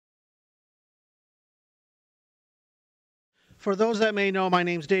For those that may know, my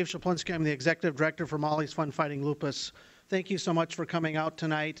name's Dave Shaplinsky. I'm the Executive Director for Molly's Fun Fighting Lupus. Thank you so much for coming out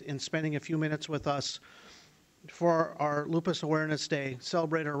tonight and spending a few minutes with us for our Lupus Awareness Day,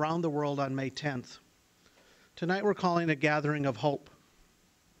 celebrated around the world on May 10th. Tonight we're calling a gathering of hope.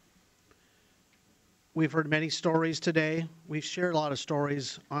 We've heard many stories today. We've shared a lot of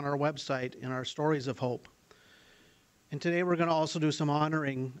stories on our website in our Stories of Hope. And today we're going to also do some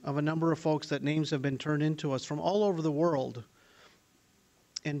honoring of a number of folks that names have been turned into us from all over the world.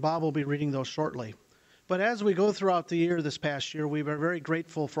 And Bob will be reading those shortly. But as we go throughout the year, this past year, we were very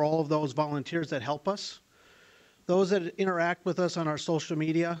grateful for all of those volunteers that help us, those that interact with us on our social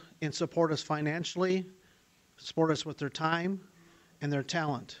media and support us financially, support us with their time and their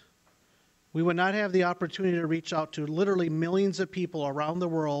talent. We would not have the opportunity to reach out to literally millions of people around the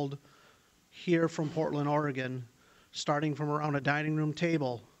world here from Portland, Oregon, starting from around a dining room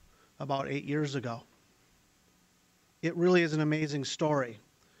table about 8 years ago. It really is an amazing story.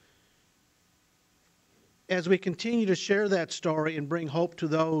 As we continue to share that story and bring hope to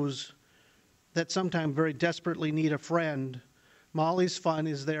those that sometimes very desperately need a friend, Molly's Fun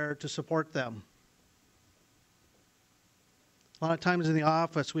is there to support them. A lot of times in the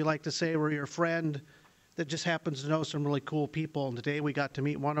office, we like to say we're your friend that just happens to know some really cool people. And today we got to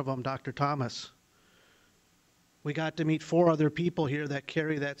meet one of them, Dr. Thomas. We got to meet 4 other people here that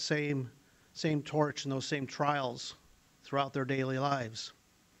carry that same torch and those same trials throughout their daily lives.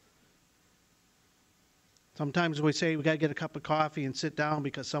 Sometimes we say we got to get a cup of coffee and sit down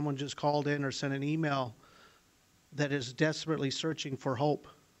because someone just called in or sent an email that is desperately searching for hope.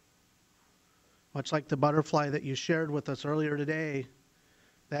 Much like the butterfly that you shared with us earlier today,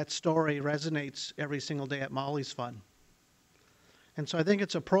 that story resonates every single day at Molly's Fun. And so I think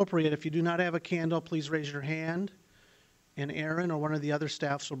it's appropriate, if you do not have a candle, please raise your hand, and Aaron or one of the other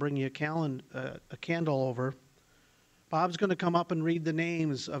staffs will bring you a candle over. Bob's going to come up and read the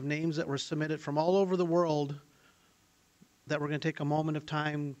names that were submitted from all over the world, that we're going to take a moment of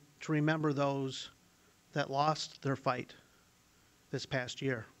time to remember those that lost their fight this past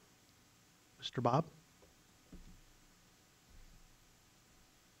year. Mr. Bob?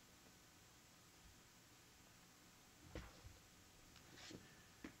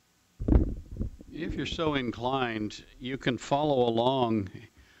 If you're so inclined, you can follow along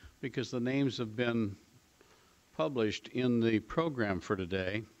because the names have been published in the program for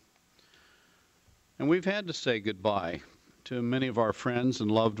today. And we've had to say goodbye to many of our friends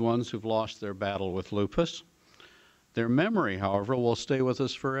and loved ones who've lost their battle with lupus. Their memory, however, will stay with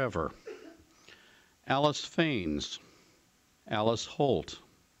us forever. Alice Faines, Alice Holt,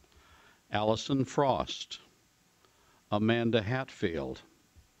 Allison Frost, Amanda Hatfield,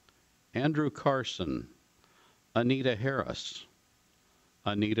 Andrew Carson, Anita Harris,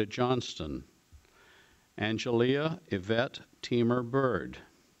 Anita Johnston, Angelia Yvette Teamer Bird,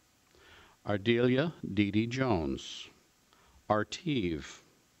 Ardelia Dee Jones, Artive,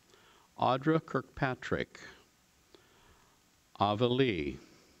 Audra Kirkpatrick, Ava Lee,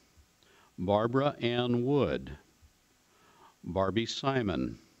 Barbara Ann Wood, Barbie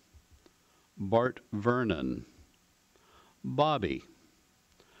Simon, Bart Vernon, Bobby,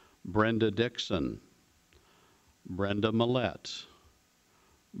 Brenda Dixon, Brenda Millette,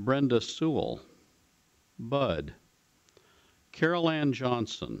 Brenda Sewell, Bud, Carol Ann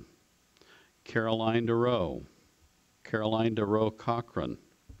Johnson, Caroline DeRoe, Caroline DeRoe Cochran,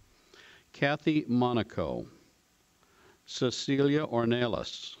 Kathy Monaco, Cecilia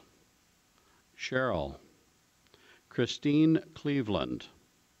Ornelas, Cheryl, Christine Cleveland,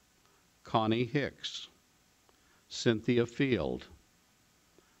 Connie Hicks, Cynthia Field,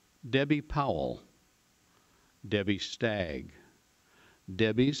 Debbie Powell, Debbie Stagg,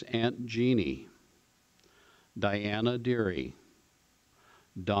 Debbie's Aunt Jeannie, Diana Deary,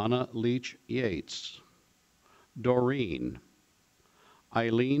 Donna Leach Yates, Doreen,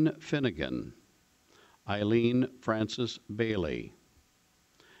 Eileen Finnegan, Eileen Francis Bailey,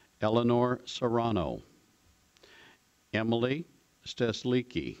 Eleanor Serrano, Emily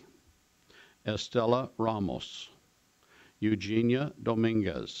Steslicki, Estella Ramos, Eugenia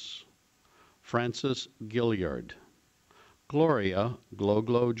Dominguez, Frances Gilliard, Gloria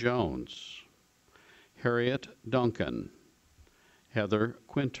Glo Jones, Harriet Duncan, Heather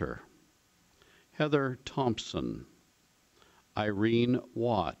Quinter, Heather Thompson, Irene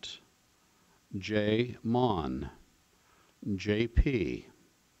Watt, Jay Mon, J.P.,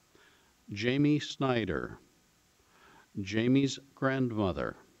 Jamie Snyder, Jamie's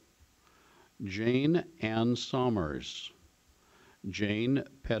grandmother, Jane Ann Sommers, Jane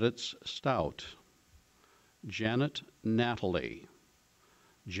Pettitz Stout, Janet Natalie,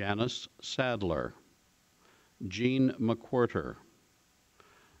 Janice Sadler, Jean McWhirter,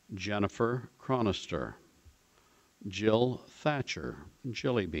 Jennifer Chronister, Jill Thatcher,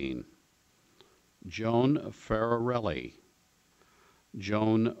 Jillybean, Joan Fararelli,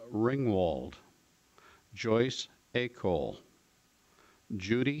 Joan Ringwald, Joyce Acole,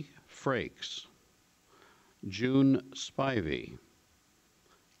 Judy Frakes, June Spivey,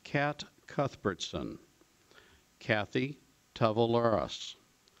 Kat Cuthbertson, Kathy Tavalaris,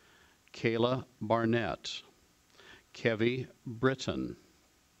 Kayla Barnett, Kevy Britton,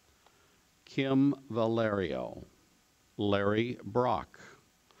 Kim Valerio, Larry Brock,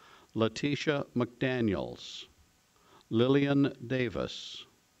 Letitia McDaniels, Lillian Davis,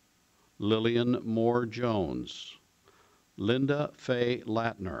 Lillian Moore Jones, Linda Faye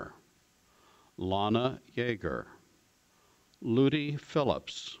Latner, Lana Yeager, Ludi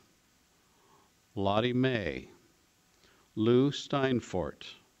Phillips, Lottie May, Lou Steinfort,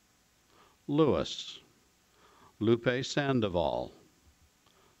 Lewis, Lupe Sandoval,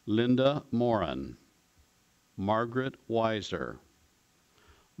 Linda Moran, Margaret Weiser,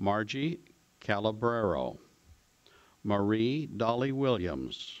 Margie Calabrero, Marie Dolly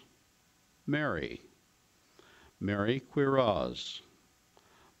Williams, Mary, Mary Quiroz,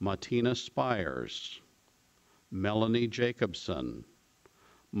 Martina Spires, Melanie Jacobson,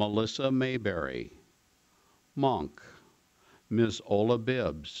 Melissa Mayberry, Monk, Ms. Ola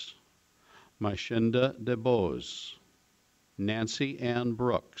Bibbs, Mashinda DeBose, Nancy Ann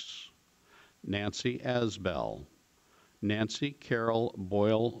Brooks, Nancy Asbell, Nancy Carol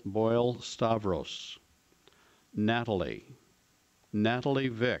Boyle Stavros, Natalie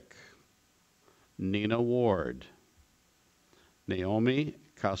Vick, Nina Ward, Naomi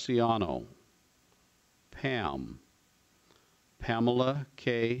Cassiano, Pam, Pamela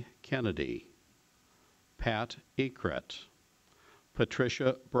K. Kennedy, Pat Ekret,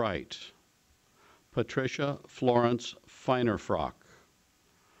 Patricia Bright, Patricia Florence Finerfrock,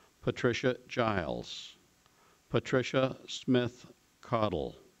 Patricia Giles, Patricia Smith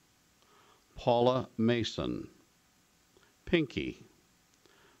Cottle, Paula Mason, Pinky,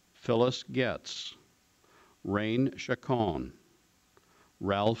 Phyllis Getz, Rain Chacon,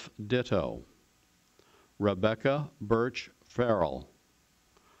 Ralph Ditto, Rebecca Birch Farrell,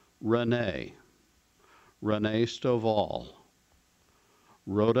 Renee Stovall,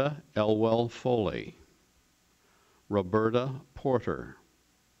 Rhoda Elwell Foley, Roberta Porter,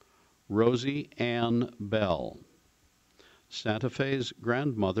 Rosie Ann Bell, Santa Fe's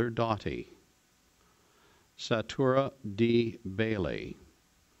grandmother Dottie, Satura D. Bailey,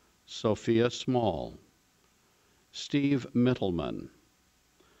 Sophia Small, Steve Mittelman,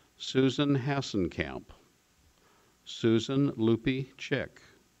 Susan Hassenkamp, Susan Loopy Chick,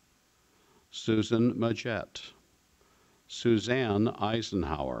 Susan Majette, Suzanne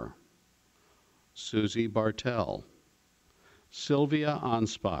Eisenhower, Susie Bartell, Sylvia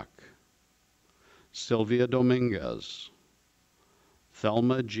Anspach, Sylvia Dominguez,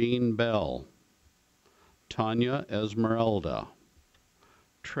 Thelma Jean Bell, Tanya Esmeralda,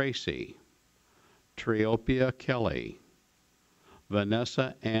 Tracy, Triopia Kelly,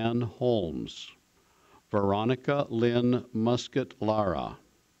 Vanessa Ann Holmes, Veronica Lynn Muscat Lara,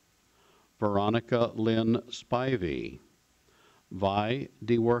 Veronica Lynn Spivey, Vi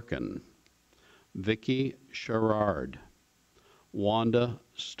DeWorken, Vicki Sherrard, Wanda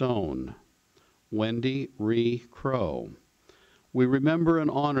Stone, Wendy Ree Crow. We remember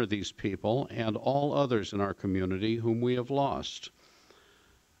and honor these people and all others in our community whom we have lost.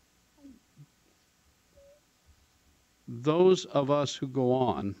 Those of us who go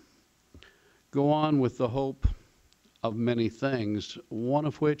on with the hope of many things, one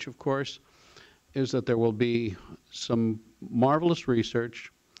of which, of course, is that there will be some marvelous research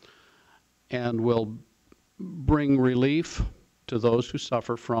and will bring relief to those who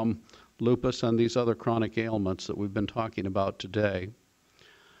suffer from lupus and these other chronic ailments that we've been talking about today.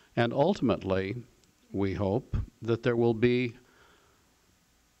 And ultimately, we hope that there will be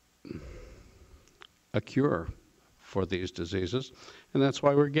a cure for these diseases, and that's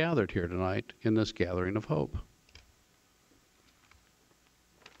why we're gathered here tonight in this gathering of hope.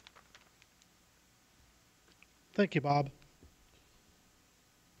 Thank you, Bob.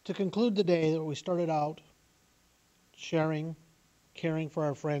 To conclude the day that we started out sharing, caring for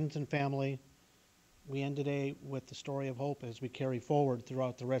our friends and family, we end today with the story of hope as we carry forward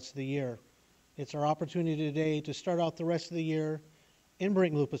throughout the rest of the year. It's our opportunity today to start out the rest of the year and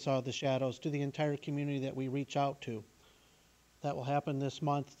bring lupus out of the shadows to the entire community that we reach out to. That will happen this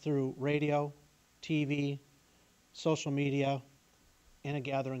month through radio, TV, social media, and a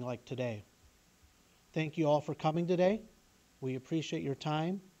gathering like today. Thank you all for coming today. We appreciate your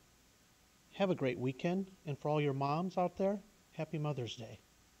time. have a great weekend. And for all your moms out there, happy Mother's Day.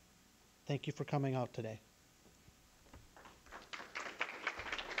 Thank you for coming out today.